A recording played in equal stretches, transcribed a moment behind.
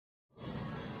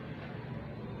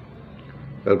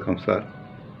Welcome, sir,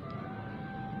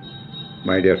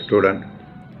 my dear student,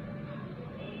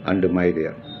 and my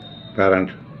dear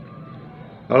parents,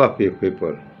 all of you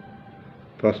people.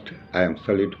 First, I am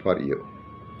salute for you.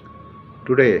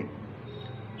 Today,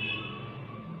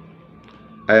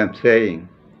 I am saying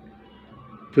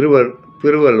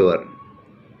Thiruvalluvar,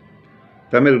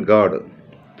 Tamil god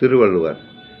Thiruvalluvar.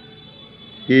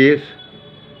 He is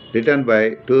written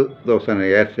by 2000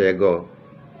 years ago,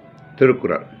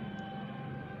 Thirukkural.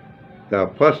 The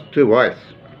first voice,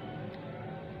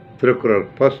 Thirukkural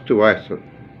first voice,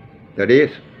 that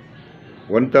is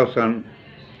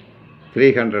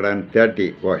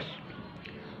 1330 voice.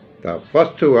 The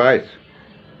first voice,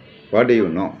 what do you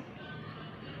know?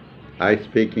 I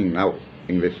speaking now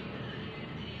English.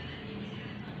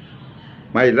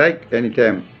 My like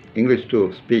anytime English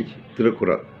to speech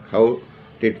Thirukkural. How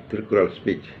did Thirukkural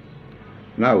speech?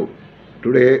 Now,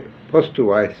 today first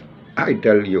voice I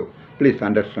tell you, please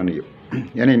understand you.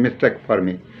 Any mistake for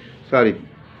me, sorry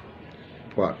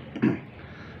for.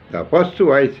 The first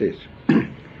voice is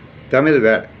Tamil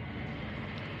word,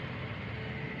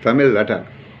 Tamil letter,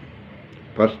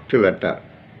 first letter.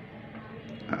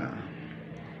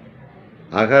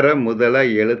 அகர முதல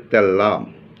எழுத்தெல்லாம்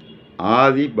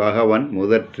ஆதி பகவன்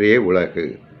முதற்றே உலகு.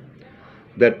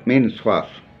 That means was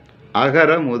அகர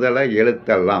முதல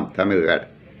எழுத்தெல்லாம், Tamil word.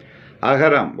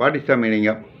 Agaram, what is the meaning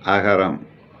of Agaram?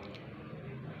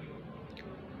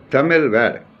 Tamil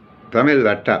word, Tamil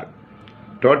letter,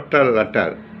 total letter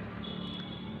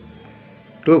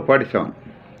 247.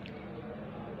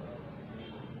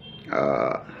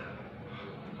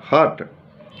 Heart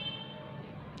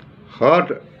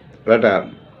letter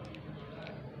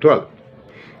 12.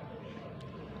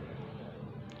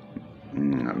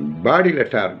 Body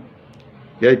letter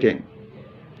 18.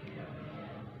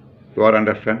 You are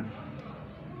understand?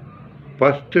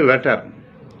 First letter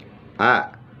A,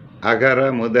 Agara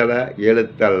Mudala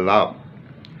Eluthallam.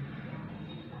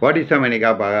 What is the meaning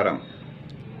of Agaram?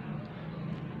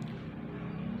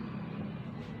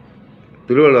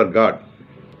 Thiruvalluvar God.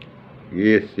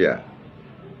 Yes, yeah.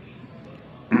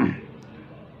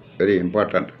 Very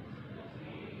important.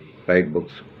 Write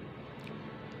books.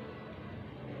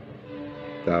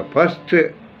 The first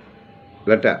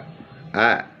letter A,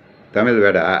 Tamil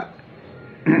word A.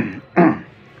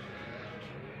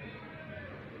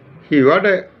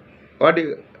 What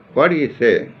do you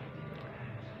say?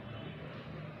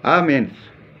 A means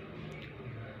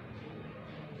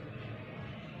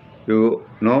you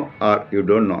know or you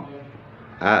don't know.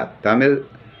 A, Tamil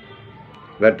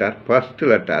letter, first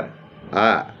letter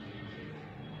A.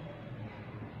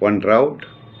 One round,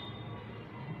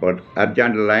 one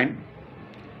horizontal line,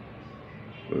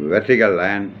 vertical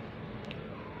line,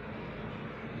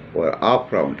 or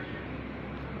half round.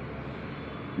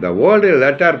 The old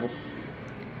letter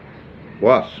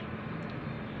was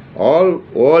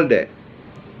old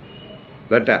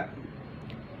letter,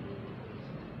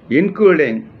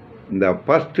 including the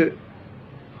first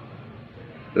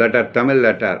letter, Tamil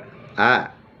letter A.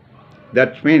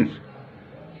 That means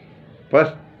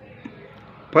first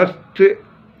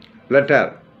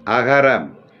letter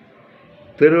Agaram.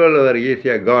 Thiruvalluvar is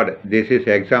a god. This is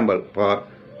example for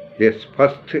this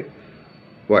first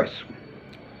voice.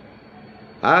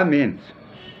 A means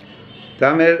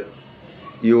Tamil,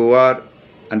 you are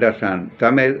understand.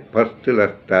 Tamil first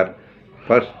letter,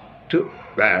 first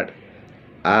word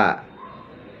A.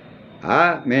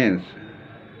 A means,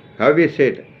 how is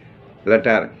it?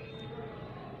 Letter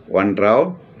one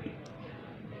round,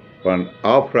 one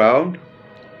half round,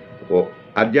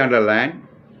 horizontal line,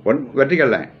 one vertical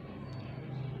line.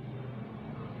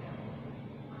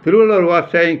 Thiruvalluvar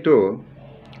was saying to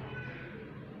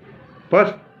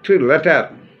first letter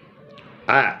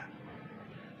A.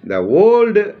 The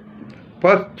old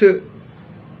first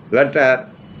letter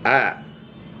A.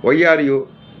 Why are you?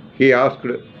 He asked,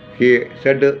 he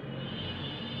said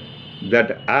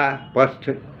that A first.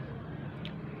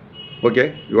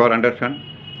 Okay, you are understand?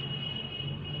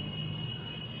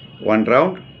 One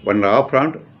round, one half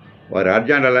round, one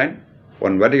horizontal line,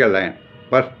 one vertical line.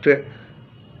 First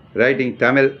writing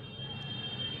Tamil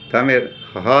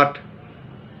heart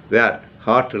word,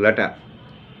 heart letter.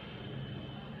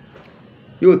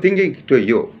 You thinking to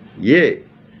you, A,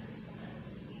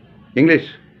 English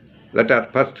letter,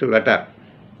 first letter,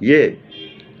 A,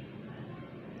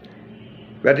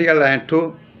 vertical line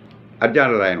 2,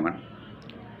 horizontal line 1.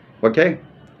 Okay?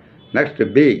 Next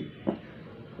B,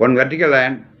 one vertical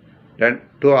line, then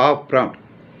 2 half round.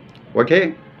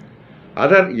 Okay?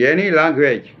 Other any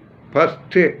language, first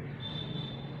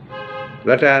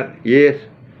letter is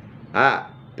A.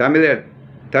 Tamil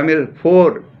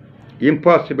 4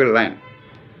 impossible line.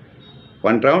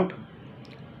 one round,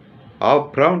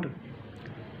 half round,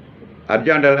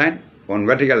 horizontal line, one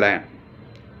vertical line.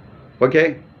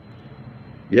 Okay?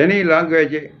 Any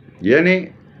language,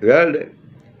 any world,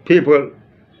 people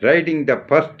writing the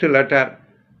first letter,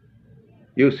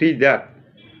 you see that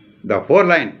the four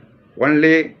line,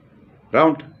 only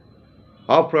round,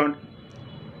 half round,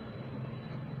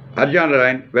 horizontal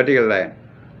line, vertical line.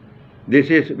 This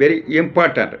is very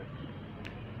important.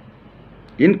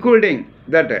 Including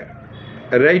that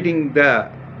writing the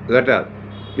letter.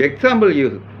 Example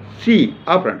you C,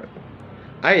 half round,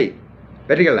 I,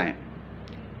 vertical line.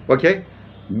 Okay?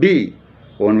 B,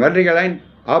 one vertical line,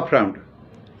 half round.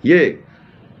 A,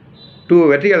 two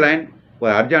vertical line,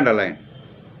 one horizontal line.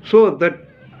 So that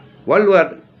World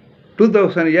War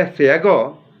 2000 years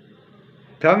ago,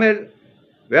 Tamil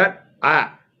word A.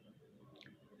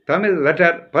 Tamil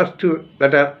letter, first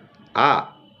letter A.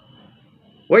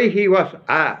 Why he was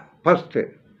A first?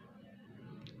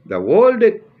 The old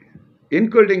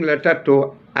including letter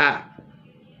to A.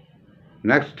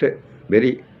 Next,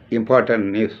 very important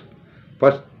news.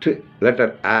 First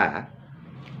letter A.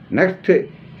 Next,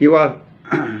 he was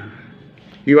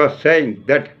he was saying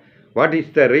that what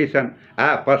is the reason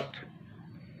A first?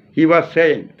 He was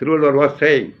saying, Thiruvallur was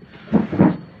saying,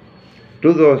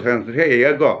 2000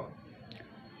 years ago.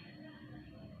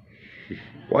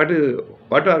 What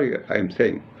are you, I am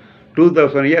saying?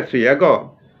 2000 years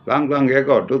ago, long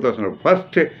ago, 2000,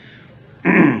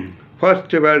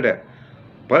 first world,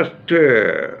 first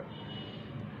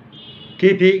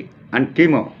Kipi and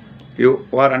Kimo, you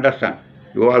all understand,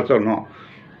 you also know.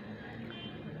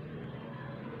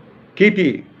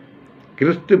 Kipi,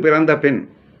 Christu Piranda Pin,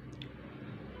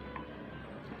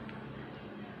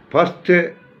 first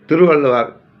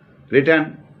Thiruvallur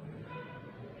written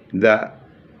the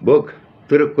book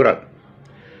Thirukkural.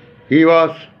 He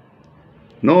was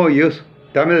no use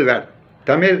Tamil word.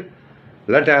 Tamil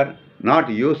letter not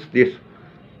use this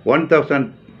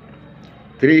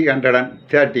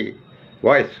 1330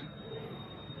 voice.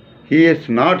 He is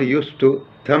not used to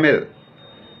Tamil.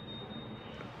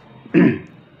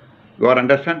 You are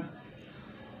understand?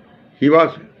 He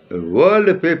was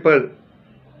world people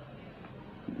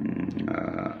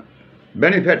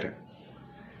benefit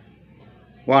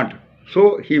want.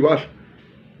 So he was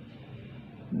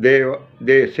they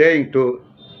saying to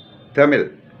Tamil.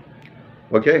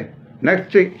 Okay.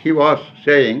 Next he was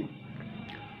saying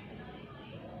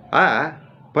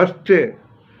first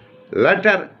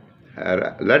letter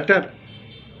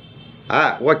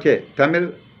okay,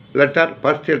 Tamil letter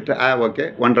first letter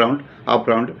okay, one round, half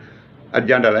round,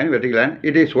 horizontal line, vertical line,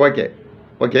 it is okay.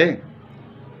 Okay.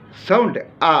 Sound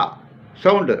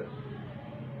sound.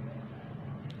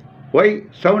 Why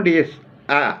sound is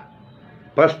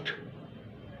first?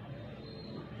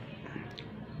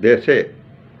 They say,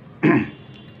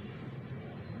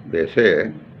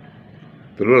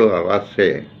 Thiruvallur was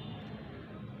say,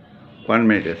 1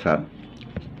 minute, sir.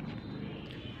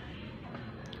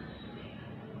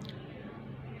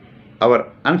 Our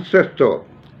ancestors,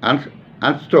 what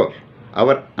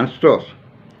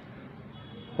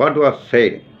was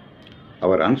said?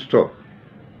 Our ancestors,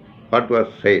 what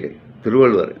was said?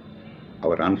 Thiruvallur,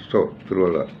 our ancestors,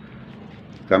 Thiruvallur,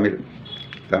 Tamil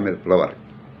flower.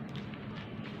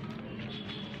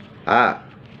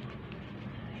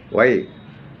 Why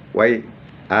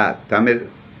Tamil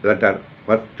letter,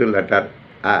 first letter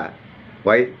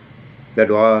why that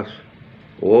was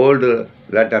old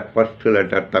letter, first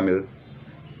letter Tamil.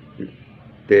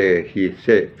 He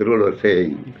say, Thiruvallur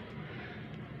saying,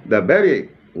 the baby,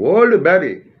 old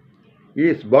baby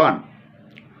is born.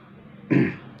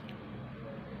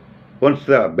 Once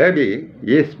the baby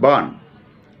is born,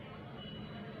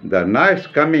 the noise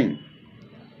coming,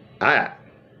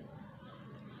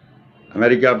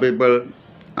 America people,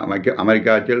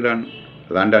 America children,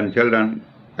 London children,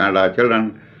 Canada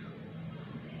children,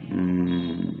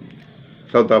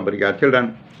 South Africa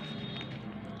children,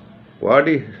 what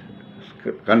is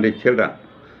country children?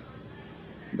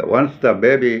 Once the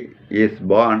baby is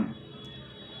born,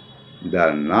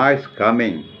 the noise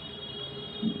coming,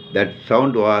 that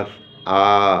sound was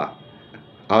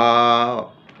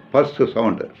first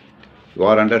sound. You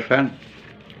all understand?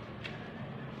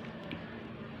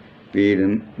 We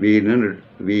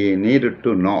need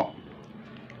to know.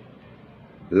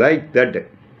 Like that,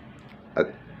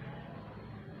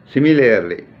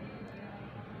 similarly,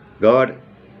 God,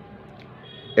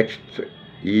 Exists.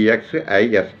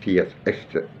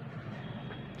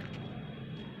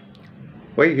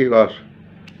 Why he was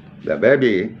the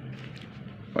baby?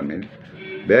 1 minute.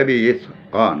 Baby is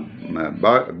on.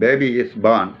 Baby is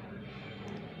born.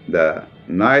 The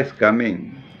noise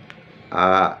coming.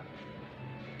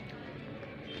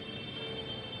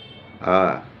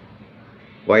 Ah,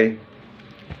 why?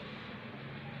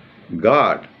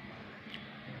 God,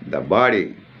 the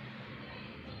body,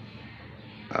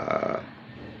 uh,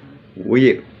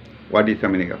 weir. What is the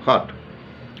meaning of heart?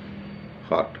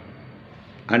 Heart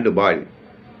and body,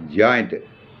 joint.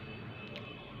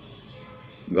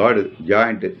 God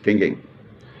joint thinking.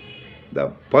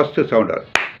 The first sounder.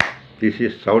 This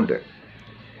is sound.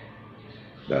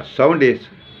 The sound is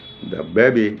the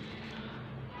baby.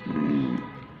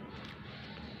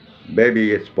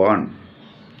 Baby is born.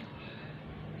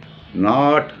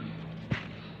 Not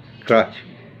touch.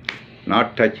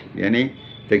 Not touch anything.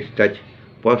 Touch.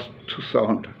 First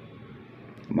sound.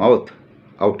 Mouth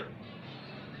out.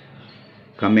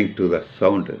 Coming to the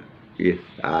sound is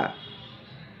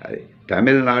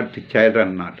Tamil not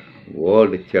children, not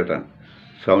old children.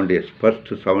 Sound is first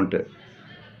sound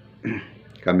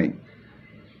coming.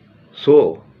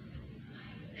 So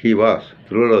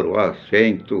ruler was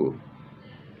saying to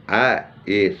A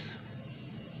is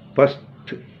first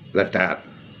letter,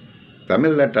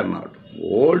 Tamil letter not,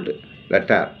 old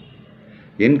letter,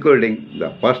 including the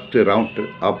first round,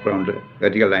 up round,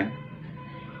 vertical line,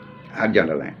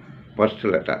 horizontal line, first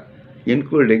letter,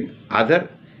 including other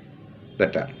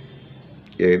letter,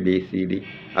 A, B, C, D,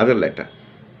 other letter.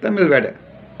 Tamil word,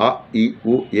 A, E,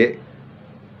 U, A.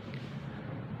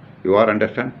 You are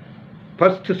understand?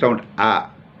 First sound A.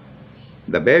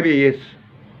 The baby is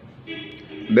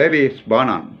born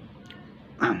on.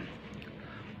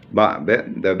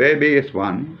 The baby is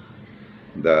born.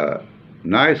 The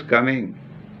noise coming.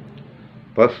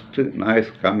 First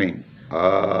noise coming.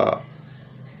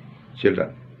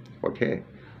 Children. Okay.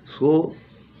 So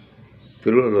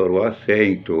Thiruvalur was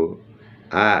saying to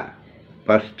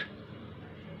first.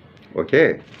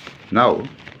 Okay. Now,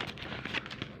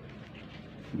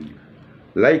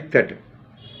 like that,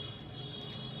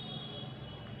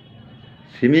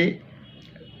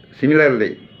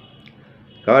 similarly,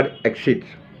 God exists,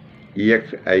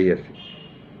 EXIS.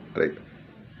 Right?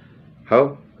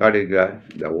 How God is God?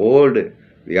 The old,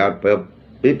 we are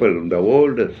people, the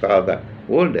old saw the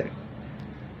old.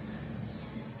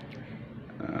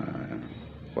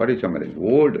 What is somebody?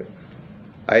 Old,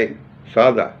 I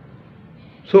saw the.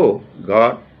 So,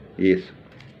 God is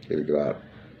God.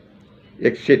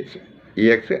 Exists,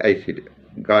 EXIS.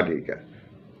 God is God.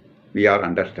 We are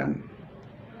understand.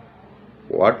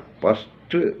 What first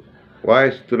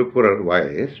voice, Thirukkural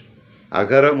voice,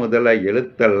 Agara Mudala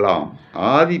Eluthallam,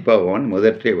 Adi Bhagavan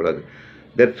Mudattrai Ulagu.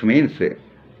 That means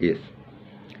is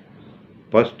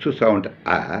first sound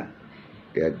a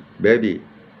baby,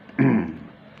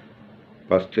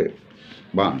 first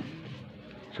born,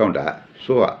 sound a.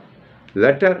 So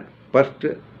letter first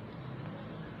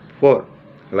 4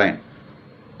 line,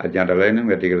 horizontal line,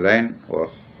 vertical line,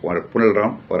 or full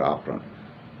round or half round,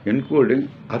 including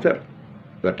other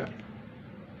letter.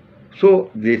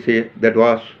 So that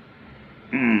was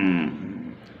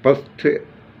first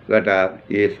letter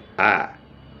is A.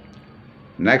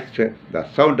 Next, the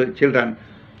sound children,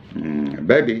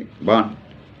 baby born,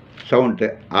 sound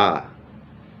A.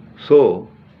 So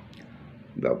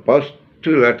the first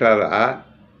letter A,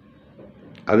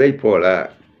 adai pola,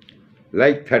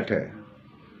 like that.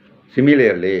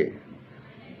 Similarly,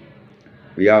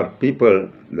 we are people,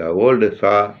 the old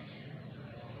saw,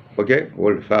 okay,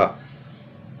 old saw,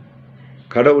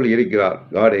 கடவுள் இருக்கிறார்,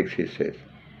 God exists.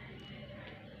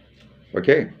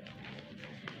 Okay?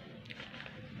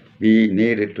 We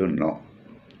need to know.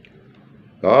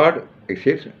 God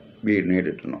exists, we need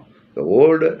to know. The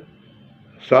old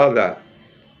saw that,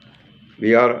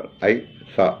 I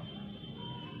saw.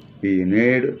 We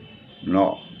need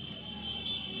know.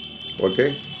 Okay?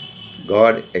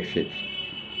 God exists.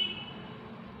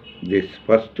 This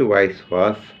first voice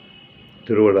was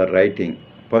Thiruvalur writing,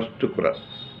 first Kural.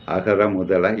 அகர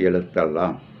முதல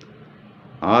எழுத்தெல்லாம்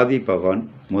ஆதி பகவான்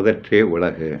முதற்றே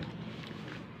உலகு.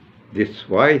 This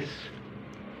voice,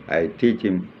 I teach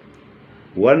him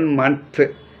 1 month,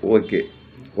 okay,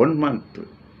 1 month.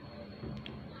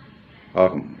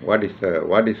 What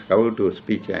is how to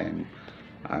speak, I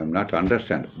am not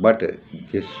understand. But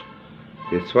this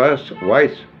first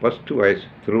voice,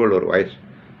 Thiruvalur voice,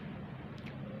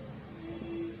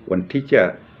 one teacher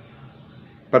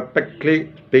perfectly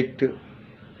speak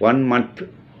 1 month,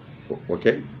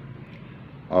 okay?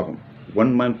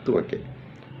 1 month, okay.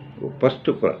 First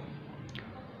Kural.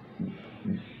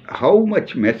 How much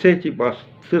message was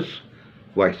this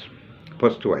voice,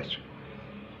 first voice?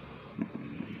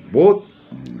 Both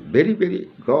very, very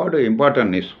God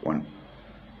important is one.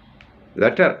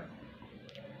 Letter.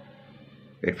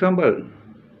 Example,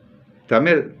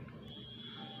 Tamil,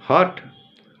 heart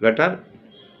letter,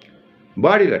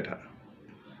 body letter.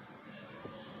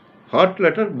 heart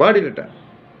letter, body letter.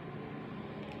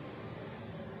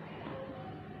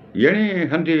 Any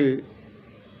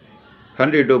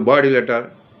Hindi do body letter,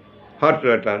 heart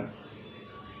letter?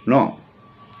 No.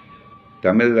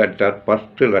 Tamil letter,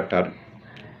 first letter.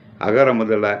 அகர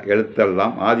முதல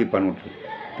எழுத்தெல்லாம் ஆதி பன்முற்று.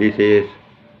 This is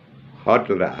heart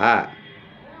letter.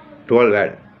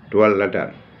 12 letter.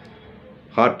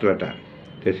 Heart letter.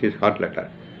 This is heart letter.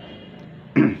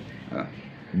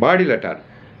 Body letter,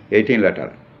 18 letter.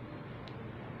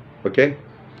 Okay?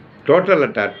 Total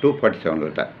letter, 247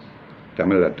 letter.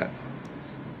 Tamil letter.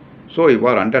 So you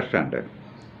are understand.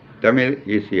 Tamil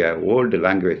is a old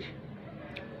language,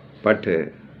 but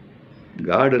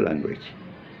God language.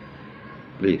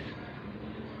 Please,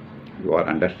 you are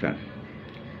understand.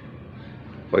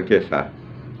 Okay, sir.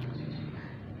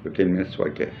 15 minutes,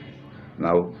 okay.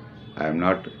 Now, I am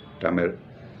not Tamil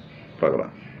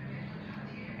program.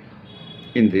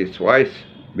 In this voice,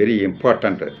 very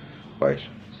important voice.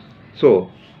 So,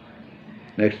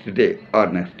 next day or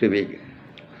next week,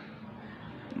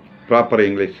 proper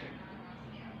English.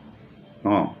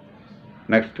 No,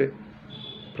 next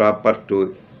proper to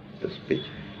speech.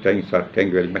 Thank you, sir. Thank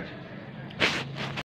you very much.